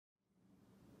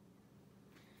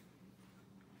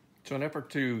So in an effort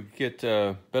to get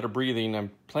better breathing,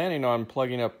 I'm planning on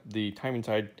plugging up the timing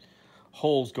side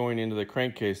holes going into the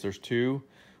crankcase. There's two,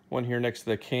 one here next to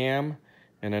the cam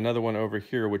and another one over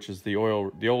here, which is the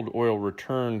old oil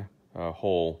return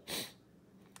hole.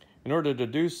 In order to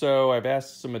do so, I've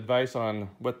asked some advice on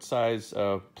what size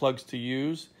plugs to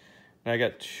use. And I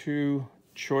got two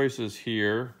choices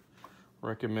here,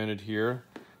 recommended here.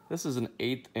 This is an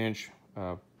 1/8 inch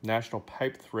National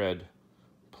Pipe Thread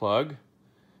plug.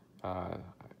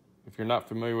 If you're not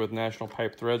familiar with National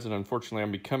Pipe Threads, and unfortunately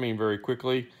I'm becoming very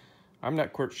quickly, I'm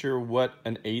not quite sure what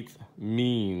an 1/8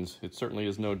 means. It certainly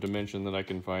is no dimension that I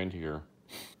can find here.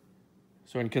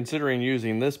 So in considering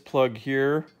using this plug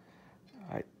here,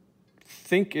 I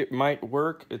think it might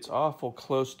work. It's awful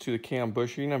close to the cam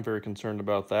bushing. I'm very concerned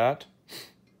about that.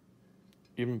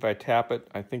 Even if I tap it,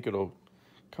 I think it'll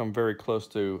come very close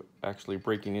to actually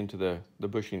breaking into the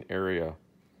bushing area.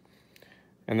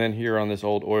 And then here on this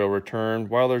old oil return,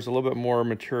 while there's a little bit more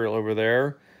material over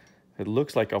there, it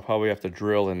looks like I'll probably have to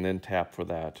drill and then tap for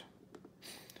that.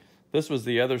 This was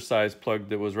the other size plug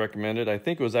that was recommended. I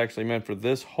think it was actually meant for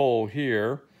this hole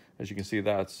here. As you can see,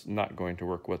 that's not going to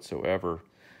work whatsoever.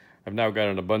 I've now got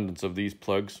an abundance of these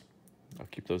plugs. I'll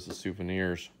keep those as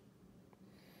souvenirs.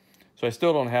 So I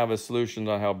still don't have a solution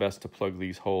on how best to plug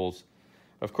these holes.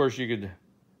 Of course,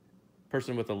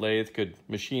 person with a lathe could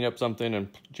machine up something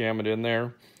and jam it in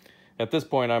there. At this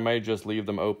point, I might just leave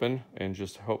them open and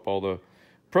just hope all the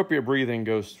appropriate breathing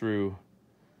goes through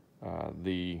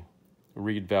the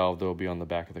reed valve that will be on the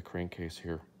back of the crankcase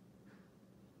here.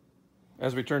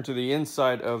 As we turn to the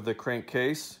inside of the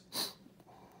crankcase,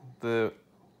 the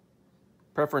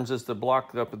preference is to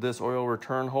block up this oil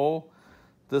return hole.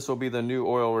 This will be the new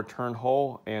oil return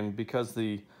hole, and because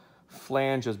the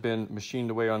flange has been machined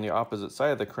away on the opposite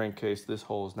side of the crankcase, this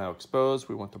hole is now exposed.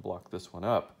 We want to block this one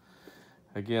up.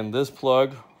 Again, this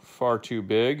plug, far too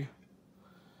big.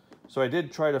 So I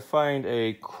did try to find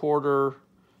a 1/4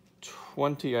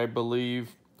 20, I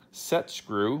believe, set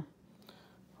screw.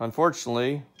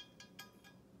 Unfortunately,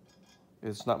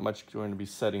 it's not much going to be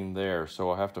setting there, so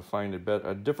I'll have to find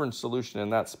a different solution in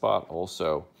that spot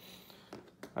also.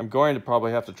 I'm going to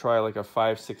probably have to try like a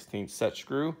 5/16 set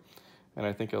screw, and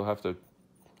I think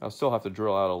I'll still have to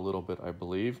drill out a little bit, I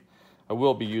believe. I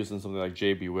will be using something like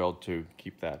JB Weld to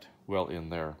keep that well in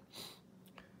there.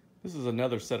 This is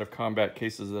another set of combat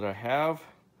cases that I have.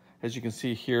 As you can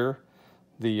see here,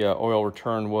 the oil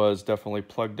return was definitely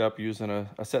plugged up using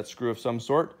a set screw of some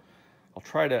sort. I'll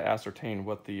try to ascertain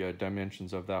what the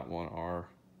dimensions of that one are.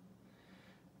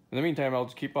 In the meantime, I'll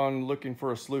just keep on looking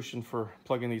for a solution for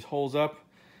plugging these holes up.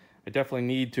 I definitely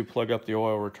need to plug up the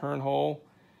oil return hole.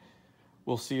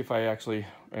 We'll see if I actually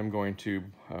am going to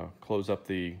close up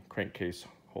the crankcase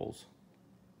holes.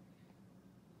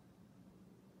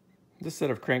 This set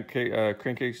of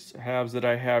crankcase halves that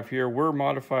I have here were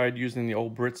modified using the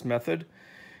old Brits method.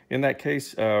 In that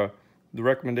case, the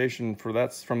recommendation from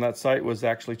that site was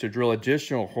actually to drill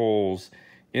additional holes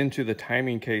into the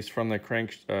timing case from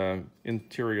the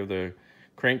interior of the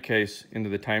crankcase into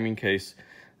the timing case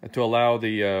to allow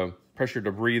the pressure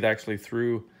to breathe actually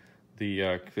through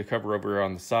the cover over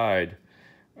on the side.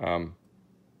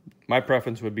 My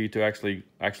preference would be to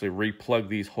actually re-plug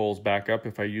these holes back up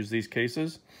if I use these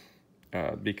cases,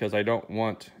 because I don't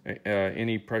want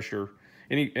any pressure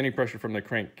from the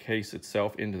crankcase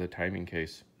itself into the timing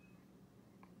case.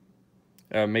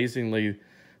 Amazingly,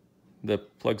 the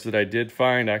plugs that I did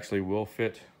find actually will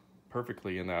fit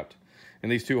perfectly in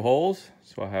these two holes,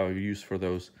 so I'll have use for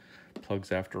those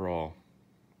plugs after all.